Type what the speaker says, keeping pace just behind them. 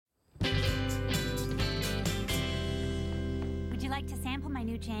like to sample my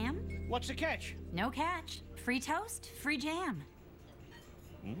new jam? What's the catch? No catch. Free toast, free jam.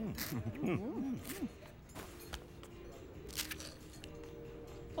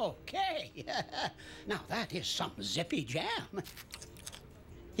 Okay. Now that is some zippy jam.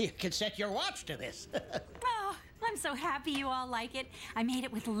 You can set your watch to this. Oh, I'm so happy you all like it. I made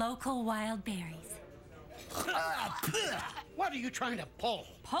it with local wild berries. What are you trying to pull?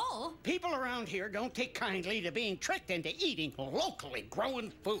 Pull? People around here don't take kindly to being tricked into eating locally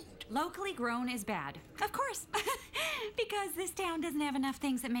grown food. Locally grown is bad. Of course. Because this town doesn't have enough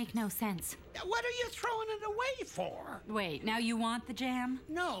things that make no sense. What are you throwing it away for? Wait, now you want the jam?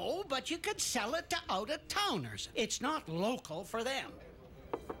 No, but you could sell it to out-of-towners. It's not local for them.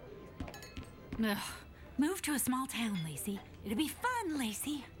 Ugh. Move to a small town, Lacey. It'll be fun,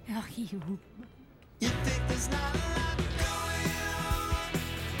 Lacey. Oh, you. You think there's not a lot going on?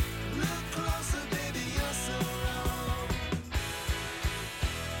 Look closer, baby, you're so wrong.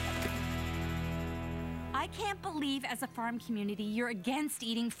 I can't believe as a farm community you're against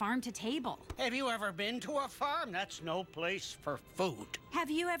eating farm to table. Have you ever been to a farm? That's no place for food. Have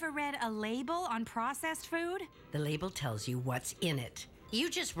you ever read a label on processed food? The label tells you what's in it.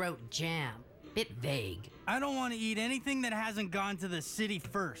 You just wrote jam. Bit vague. I don't want to eat anything that hasn't gone to the city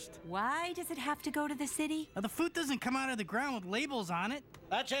first. Why does it have to go to the city? Now, the food doesn't come out of the ground with labels on it.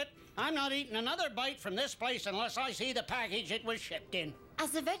 That's it. I'm not eating another bite from this place unless I see the package it was shipped in.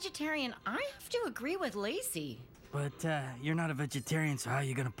 As a vegetarian, I have to agree with Lacey. But you're not a vegetarian, so how are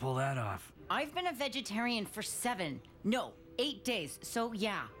you gonna pull that off? I've been a vegetarian for 8 days, so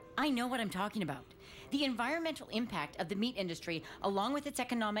yeah, I know what I'm talking about. The environmental impact of the meat industry, along with its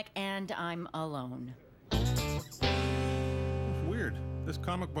economic, and I'm alone. It's weird. This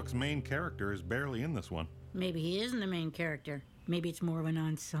comic book's main character is barely in this one. Maybe he isn't the main character. Maybe it's more of an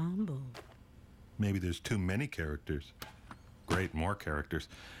ensemble. Maybe there's too many characters. Great, more characters.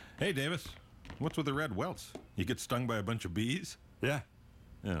 Hey, Davis, what's with the red welts? You get stung by a bunch of bees? Yeah.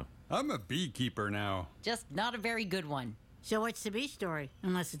 Yeah. I'm a beekeeper now. Just not a very good one. So what's the bee story?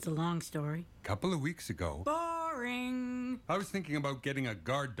 Unless it's a long story. Couple of weeks ago, Boring. I was thinking about getting a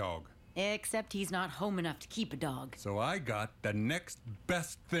guard dog. Except he's not home enough to keep a dog. So I got the next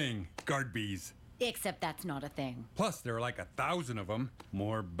best thing, guard bees. Except that's not a thing. Plus, there are like 1,000 of them.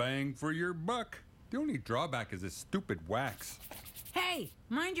 More bang for your buck. The only drawback is this stupid wax. Hey,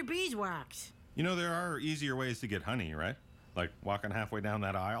 mind your beeswax. You know, there are easier ways to get honey, right? Like walking halfway down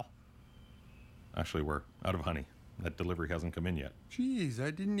that aisle. Actually, we're out of honey. That delivery hasn't come in yet. Geez,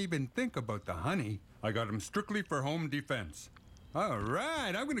 I didn't even think about the honey. I got 'em strictly for home defense. All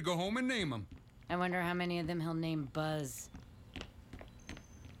right, I'm gonna go home and name 'em. I wonder how many of them he'll name Buzz.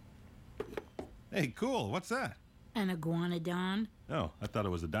 Hey, cool. What's that? An iguanodon. Oh, I thought it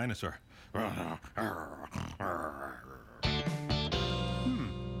was a dinosaur.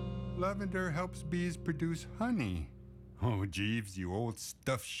 Lavender helps bees produce honey. Oh, Jeeves, you old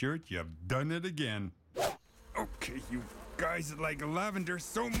stuffed shirt, you've done it again. Okay, you guys that like lavender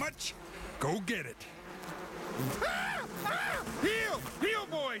so much, go get it. Heel,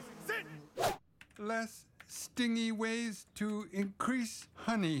 boys, sit! Less stingy ways to increase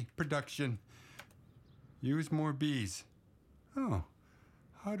honey production. Use more bees. Oh,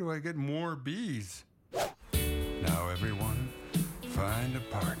 how do I get more bees? Now, everyone, find a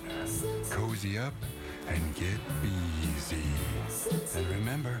partner, cozy up, and get beesy. And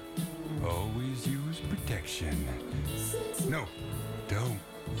remember, always use protection. No, don't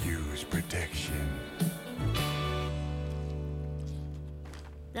use protection.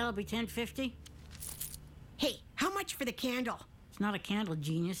 That'll be $10.50. Hey, how much for the candle? It's not a candle,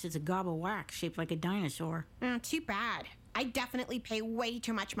 genius. It's a gob of wax shaped like a dinosaur. Too bad. I definitely pay way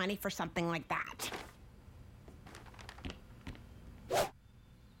too much money for something like that.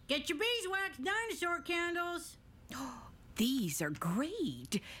 Get your beeswax dinosaur candles. These are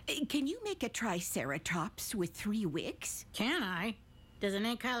great. Can you make a triceratops with 3 wicks? Can I? Does an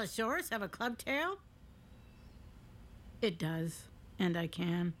ankylosaurus have a club tail? It does, and I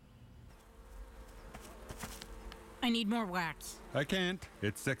can. I need more wax. I can't.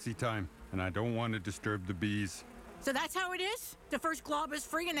 It's sexy time, and I don't want to disturb the bees. So that's how it is? The first glob is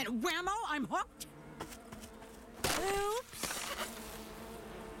free and then whammo, I'm hooked? Oops.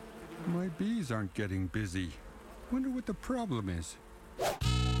 My bees aren't getting busy. Wonder what the problem is.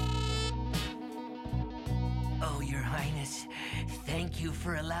 Oh, Your Highness, thank you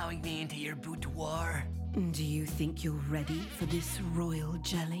for allowing me into your boudoir. Do you think you're ready for this royal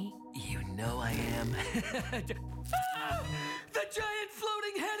jelly? You know I am. The giant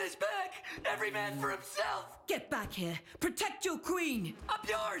floating head is back! Every man for himself! Get back here. Protect your queen. Up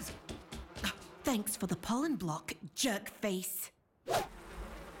yours! Thanks for the pollen block, jerk face.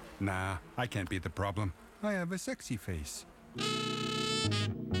 Nah, I can't be the problem. I have a sexy face.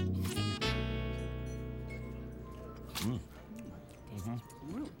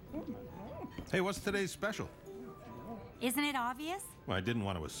 Hey, what's today's special? Isn't it obvious? Well, I didn't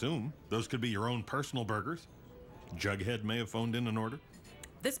want to assume. Those could be your own personal burgers. Jughead may have phoned in an order.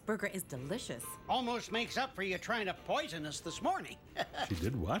 This burger is delicious. Almost makes up for you trying to poison us this morning. She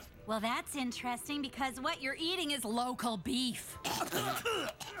did what? Well, that's interesting because what you're eating is local beef.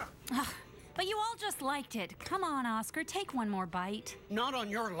 Ugh, but you all just liked it. Come on, Oscar, take one more bite. Not on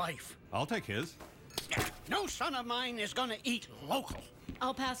your life. I'll take his. No son of mine is gonna eat local.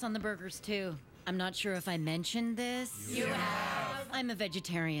 I'll pass on the burgers too. I'm not sure if I mentioned this. You have. I'm a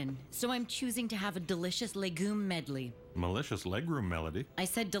vegetarian, so I'm choosing to have a delicious legume medley. Malicious legroom melody. I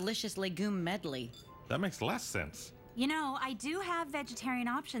said delicious legume medley. That makes less sense. You know, I do have vegetarian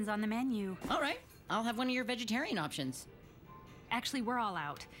options on the menu. All right, I'll have one of your vegetarian options. Actually, we're all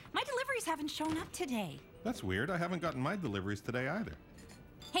out. My deliveries haven't shown up today. That's weird. I haven't gotten my deliveries today either.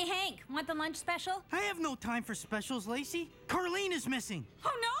 Hey, Hank, want the lunch special? I have no time for specials, Lacey. Carlene is missing.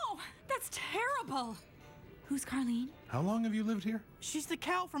 Oh, no! That's terrible! Who's Carlene? How long have you lived here? She's the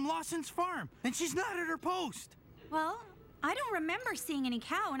cow from Lawson's farm, and she's not at her post. Well, I don't remember seeing any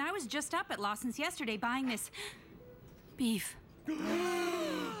cow, and I was just up at Lawson's yesterday buying this beef.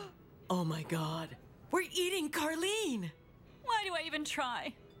 Oh my God. We're eating Carlene. Why do I even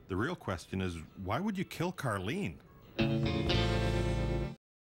try? The real question is, why would you kill Carlene?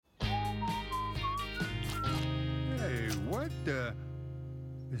 Hey, what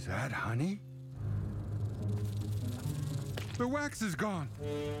is that honey? The wax is gone.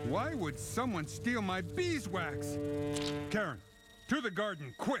 Why would someone steal my beeswax? Karen, to the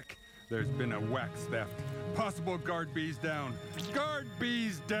garden, quick! There's been a wax theft. Possible guard bees down. Guard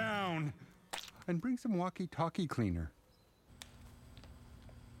bees down! And bring some walkie-talkie cleaner.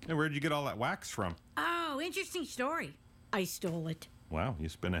 And where'd you get all that wax from? Oh, interesting story. I stole it. Wow, you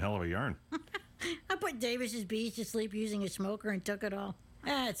spin a hell of a yarn. I put Davis's bees to sleep using a smoker and took it all.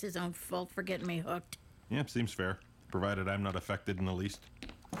 It's his own fault for getting me hooked. Yeah, seems fair, provided I'm not affected in the least.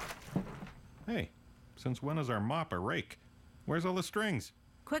 Hey, since when is our mop a rake? Where's all the strings?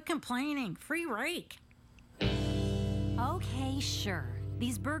 Quit complaining. Free rake. Okay, sure.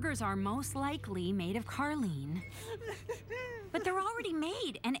 These burgers are most likely made of Carlene. But they're already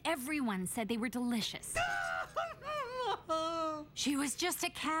made, and everyone said they were delicious. She was just a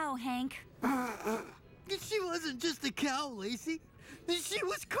cow, Hank. She wasn't just a cow, Lacey. She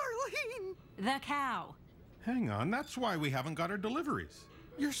was Carlene. The cow. Hang on, that's why we haven't got our deliveries.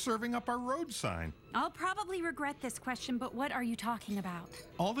 You're serving up our road sign. I'll probably regret this question, but what are you talking about?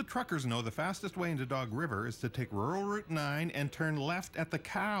 All the truckers know the fastest way into Dog River is to take rural Route 9 and turn left at the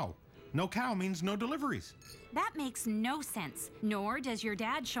cow. No cow means no deliveries. That makes no sense, nor does your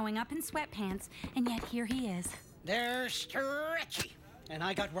dad showing up in sweatpants, and yet here he is. They're stretchy, and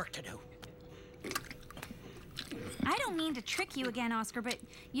I got work to do. I don't mean to trick you again, Oscar, but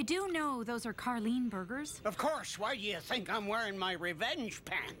you do know those are Carlene burgers. Of course, why do you think I'm wearing my revenge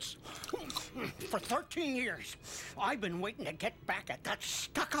pants? For 13 years, I've been waiting to get back at that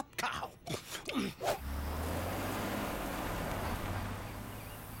stuck-up cow.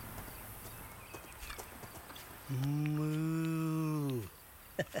 Moo.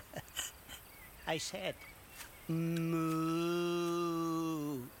 I said, moo.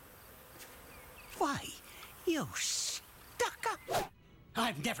 Why, you stuck-up.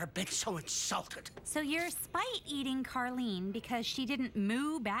 I've never been so insulted. So you're spite-eating Carlene because she didn't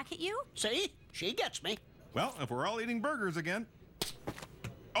moo back at you? See? She gets me. Well, if we're all eating burgers again.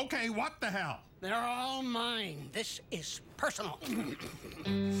 Okay, what the hell? They're all mine. This is personal.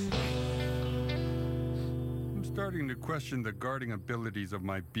 I'm starting to question the guarding abilities of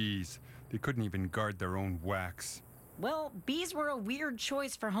my bees. They couldn't even guard their own wax. Well, bees were a weird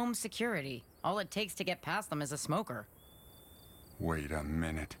choice for home security. All it takes to get past them is a smoker. Wait a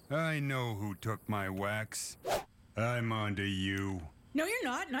minute. I know who took my wax. I'm onto you. No, you're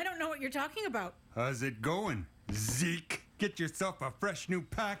not, and I don't know what you're talking about. How's it going, Zeke? Get yourself a fresh new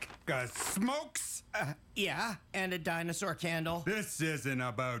pack of smokes? Yeah, and a dinosaur candle. This isn't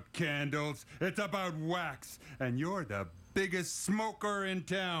about candles. It's about wax. And you're the biggest smoker in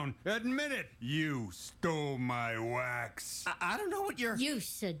town. Admit it. You stole my wax. I don't know what you're... You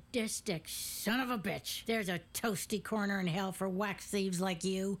sadistic son of a bitch. There's a toasty corner in hell for wax thieves like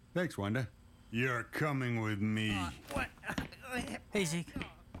you. Thanks, Wanda. You're coming with me. What? Hey, Zeke.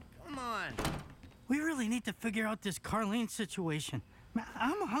 Come on. We really need to figure out this Carlene situation.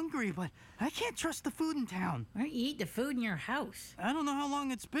 I'm hungry, but I can't trust the food in town. Why don't you eat the food in your house? I don't know how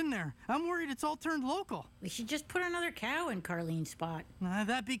long it's been there. I'm worried it's all turned local. We should just put another cow in Carlene's spot.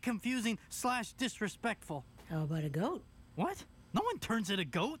 That'd be confusing / disrespectful. How about a goat? What? No one turns it a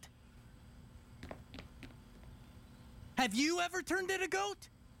goat. Have you ever turned it a goat?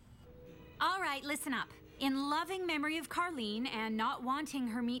 All right, listen up. In loving memory of Carlene and not wanting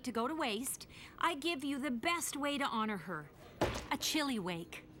her meat to go to waste, I give you the best way to honor her. A chili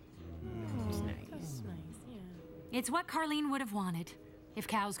wake. That's nice, yeah. It's what Carlene would have wanted, if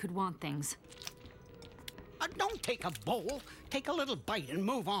cows could want things. Don't take a bowl. Take a little bite and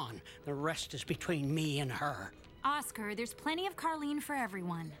move on. The rest is between me and her. Oscar, there's plenty of Carlene for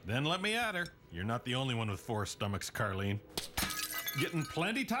everyone. Then let me at her. You're not the only one with 4 stomachs, Carlene. Getting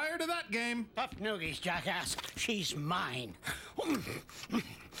plenty tired of that game. Tough noogies, jackass. She's mine.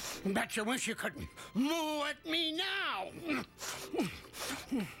 Bet you wish you could moo at me now.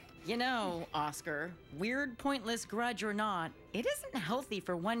 You know, Oscar, weird, pointless grudge or not, it isn't healthy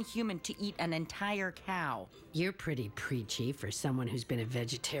for one human to eat an entire cow. You're pretty preachy for someone who's been a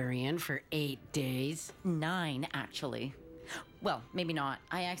vegetarian for 8 days. 9, actually. Well, maybe not.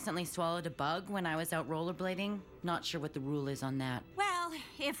 I accidentally swallowed a bug when I was out rollerblading. Not sure what the rule is on that. Well,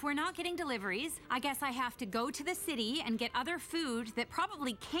 if we're not getting deliveries, I guess I have to go to the city and get other food that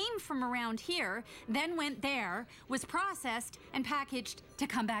probably came from around here, then went there, was processed and packaged to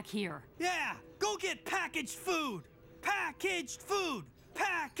come back here. Yeah, go get packaged food. Packaged food.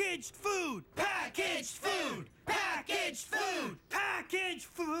 Packaged food. Packaged food. Packaged food. Packaged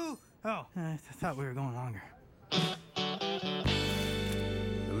food. Oh, I thought we were going longer.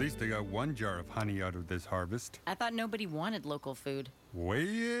 At least I got 1 jar of honey out of this harvest. I thought nobody wanted local food.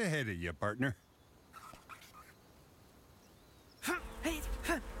 Way ahead of you, partner.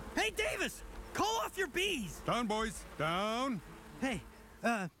 Hey, Davis! Call off your bees! Down, boys. Down. Hey,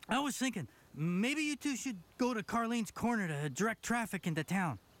 I was thinking, maybe you two should go to Carlene's Corner to direct traffic into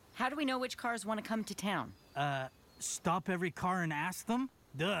town. How do we know which cars want to come to town? Stop every car and ask them?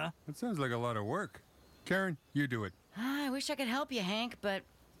 Duh. That sounds like a lot of work. Karen, you do it. I wish I could help you, Hank, but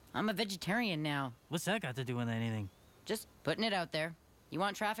I'm a vegetarian now. What's that got to do with anything? Just putting it out there. You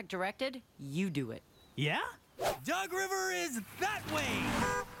want traffic directed? You do it. Yeah? Dog River is that way!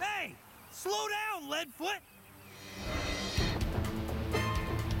 Hey! Slow down, Leadfoot!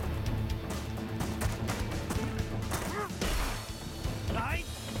 I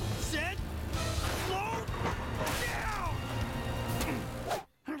said slow down!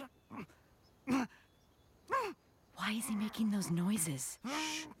 Why is he making those noises?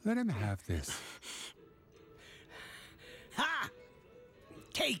 Let him have this. Ha!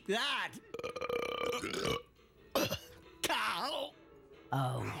 Take that! Cow!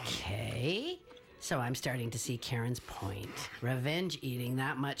 Okay. So I'm starting to see Karen's point. Revenge eating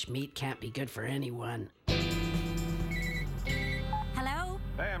that much meat can't be good for anyone. Hello?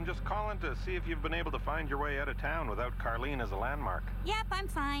 Hey, I'm just calling to see if you've been able to find your way out of town without Carlene as a landmark. Yep, I'm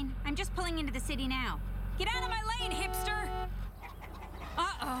fine. I'm just pulling into the city now. Get out of my lane, hipster!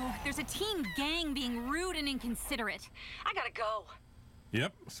 Uh-oh, there's a teen gang being rude and inconsiderate. I gotta go.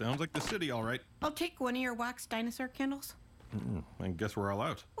 Yep, sounds like the city, all right. I'll take one of your wax dinosaur candles. I guess we're all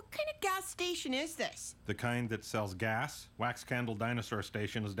out. What kind of gas station is this? The kind that sells gas. Wax Candle Dinosaur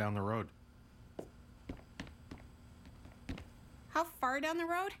Station is down the road. How far down the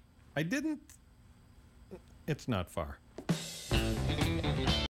road? I didn't... It's not far.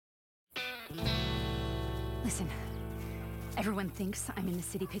 Listen, everyone thinks I'm in the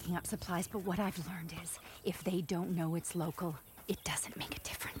city picking up supplies, but what I've learned is if they don't know it's local, it doesn't make a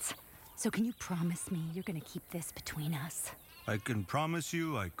difference. So can you promise me you're gonna keep this between us? I can promise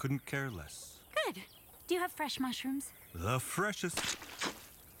you I couldn't care less. Good. Do you have fresh mushrooms? The freshest.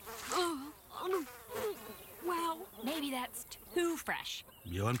 Wow, maybe that's too fresh.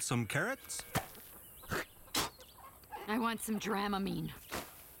 You want some carrots? I want some Dramamine.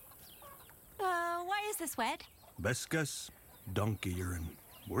 Why is this wet? Best guess, donkey urine.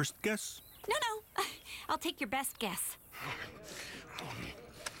 Worst guess? No. I'll take your best guess.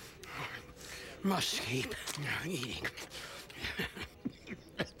 Must keep eating.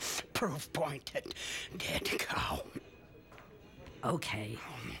 Proof point that dead cow. Okay,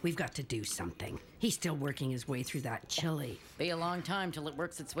 we've got to do something. He's still working his way through that chili. Be a long time till it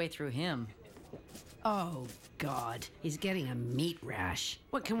works its way through him. Oh, God. He's getting a meat rash.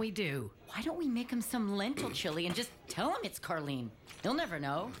 What can we do? Why don't we make him some lentil chili and just tell him it's Carlene? He'll never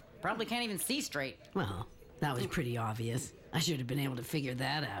know. Probably can't even see straight. Well, that was pretty obvious. I should have been able to figure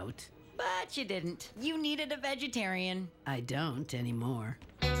that out. But you didn't. You needed a vegetarian. I don't anymore.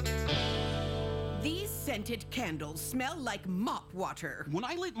 These scented candles smell like mop water. When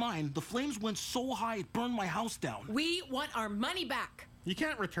I lit mine, the flames went so high it burned my house down. We want our money back. You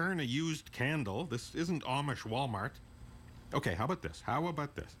can't return a used candle. This isn't Amish Walmart. Okay, how about this?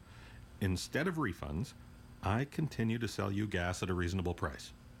 Instead of refunds, I continue to sell you gas at a reasonable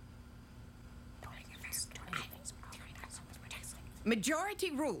price.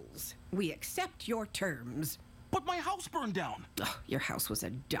 Majority rules. We accept your terms. But my house burned down. Ugh, your house was a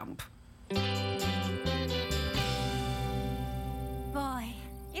dump. Boy,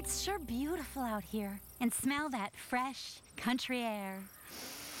 it's sure beautiful out here. And smell that fresh country air.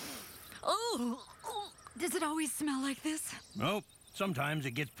 Oh, does it always smell like this? Nope. Sometimes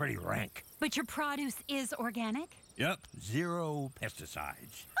it gets pretty rank. But your produce is organic? Yep. 0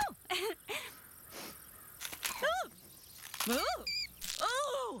 pesticides. Oh!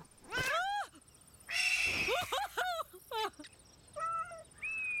 Oh!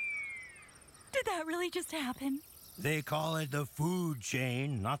 Did that really just happen? They call it the food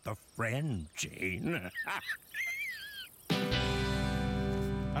chain, not the friend chain.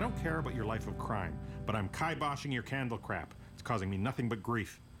 I don't care about your life of crime, but I'm kiboshing your candle crap. It's causing me nothing but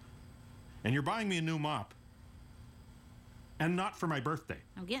grief. And you're buying me a new mop. And not for my birthday.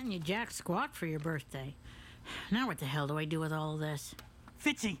 I'm getting you jack squat for your birthday. Now what the hell do I do with all of this?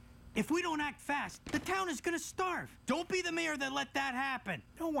 Fitzy, if we don't act fast, the town is gonna starve. Don't be the mayor that let that happen.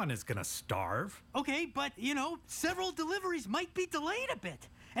 No one is gonna starve. Okay, but, several deliveries might be delayed a bit,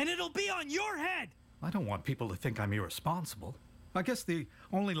 and it'll be on your head. I don't want people to think I'm irresponsible. I guess the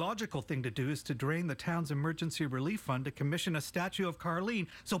only logical thing to do is to drain the town's emergency relief fund to commission a statue of Carlene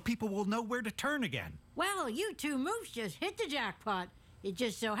so people will know where to turn again. Well, you two moves just hit the jackpot. It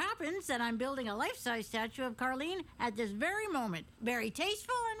just so happens that I'm building a life-size statue of Carlene at this very moment. Very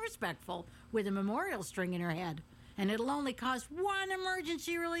tasteful and respectful, with a memorial string in her head. And it'll only cost 1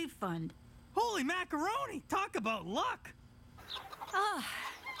 emergency relief fund. Holy macaroni! Talk about luck! Oh,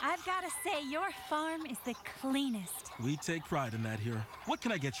 I've got to say, your farm is the cleanest. We take pride in that here. What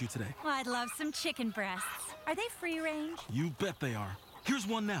can I get you today? Well, I'd love some chicken breasts. Are they free range? You bet they are. Here's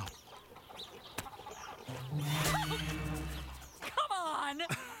one now. Come on!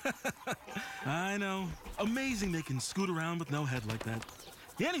 I know. Amazing they can scoot around with no head like that.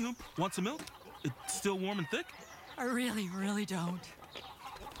 Anywho, want some milk? It's still warm and thick? I really, really don't.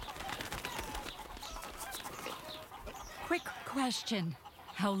 Quick question.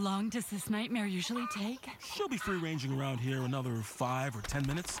 How long does this nightmare usually take? She'll be free-ranging around here another 5 or 10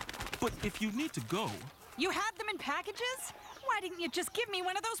 minutes. But if you need to go... You had them in packages? Why didn't you just give me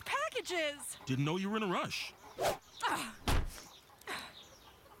one of those packages? Didn't know you were in a rush.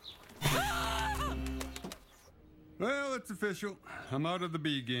 Well, it's official. I'm out of the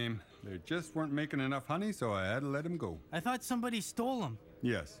bee game. They just weren't making enough honey, so I had to let them go. I thought somebody stole them.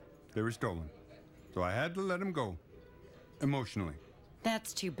 Yes, they were stolen. So I had to let them go. Emotionally.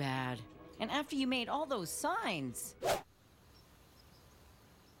 That's too bad. And after you made all those signs.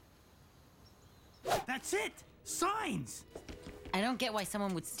 That's it! Signs! I don't get why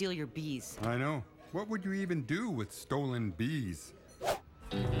someone would steal your bees. I know. What would you even do with stolen bees?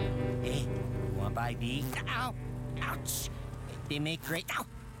 Hey, want to buy bees? Ow! Ouch! They make great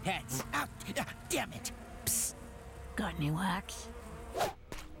pets. Ow! Damn it! Psst. Got any wax?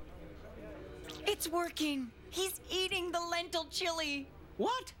 It's working! He's eating the lentil chili!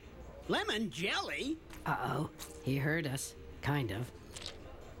 What? Lemon jelly? Uh-oh. He heard us. Kind of.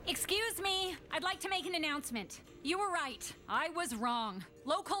 Excuse me. I'd like to make an announcement. You were right. I was wrong.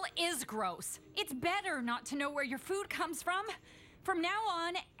 Local is gross. It's better not to know where your food comes from. From now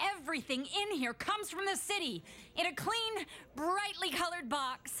on, everything in here comes from the city in a clean, brightly colored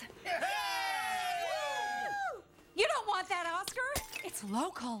box. You don't want that, Oscar? It's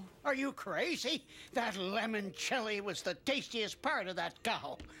local. Are you crazy? That lemon chili was the tastiest part of that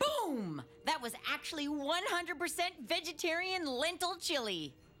cow. Boom! That was actually 100% vegetarian lentil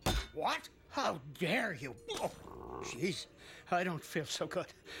chili. What? How dare you? Oh, jeez. I don't feel so good.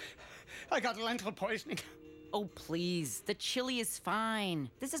 I got lentil poisoning. Oh, please. The chili is fine.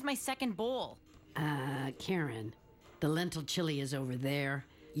 This is my second bowl. Karen, the lentil chili is over there.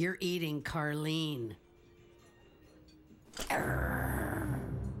 You're eating Carlene.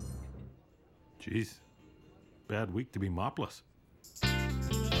 Jeez. Bad week to be mopless.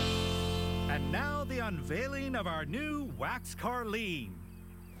 And now the unveiling of our new Wax Carlene.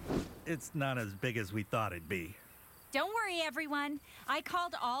 It's not as big as we thought it'd be. Don't worry, everyone. I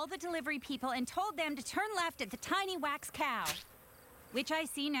called all the delivery people and told them to turn left at the tiny wax cow. Which I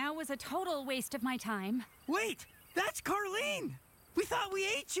see now was a total waste of my time. Wait! That's Carlene! We thought we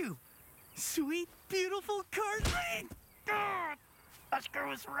ate you! Sweet, beautiful Carlene! God! Oscar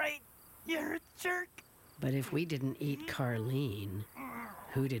was right. You're a jerk. But if we didn't eat Carlene,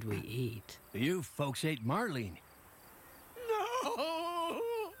 who did we eat? You folks ate Marlene. No,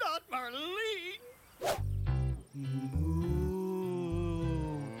 not Marlene.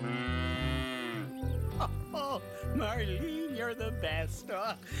 Oh, Marlene, you're the best.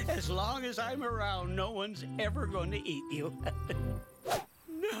 As long as I'm around, no one's ever going to eat you.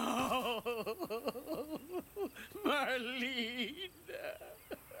 No, Marlene.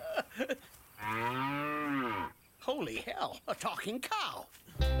 Holy hell, a talking cow.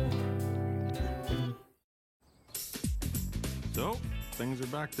 So, things are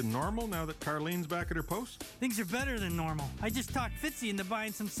back to normal now that Carlene's back at her post? Things are better than normal. I just talked Fitzy into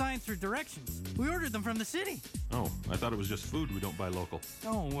buying some signs for directions. We ordered them from the city. Oh, I thought it was just food we don't buy local.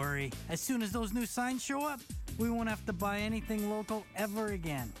 Don't worry. As soon as those new signs show up, we won't have to buy anything local ever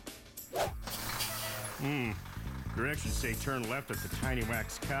again. Directions say turn left at the tiny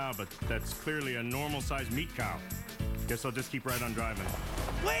wax cow, but that's clearly a normal-sized meat cow. Guess I'll just keep right on driving.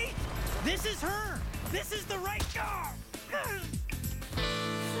 Wait! This is her! This is the right car!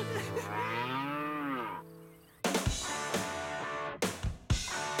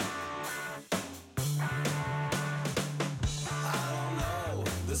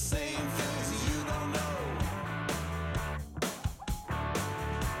 The same things you don't know.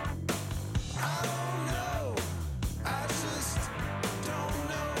 I don't know. I just don't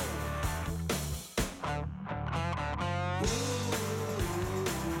know.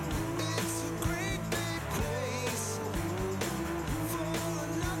 It's a great big place full of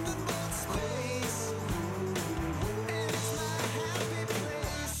nothing but space. And it's my happy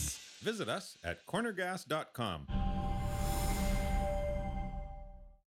place. Visit us at cornergas.com.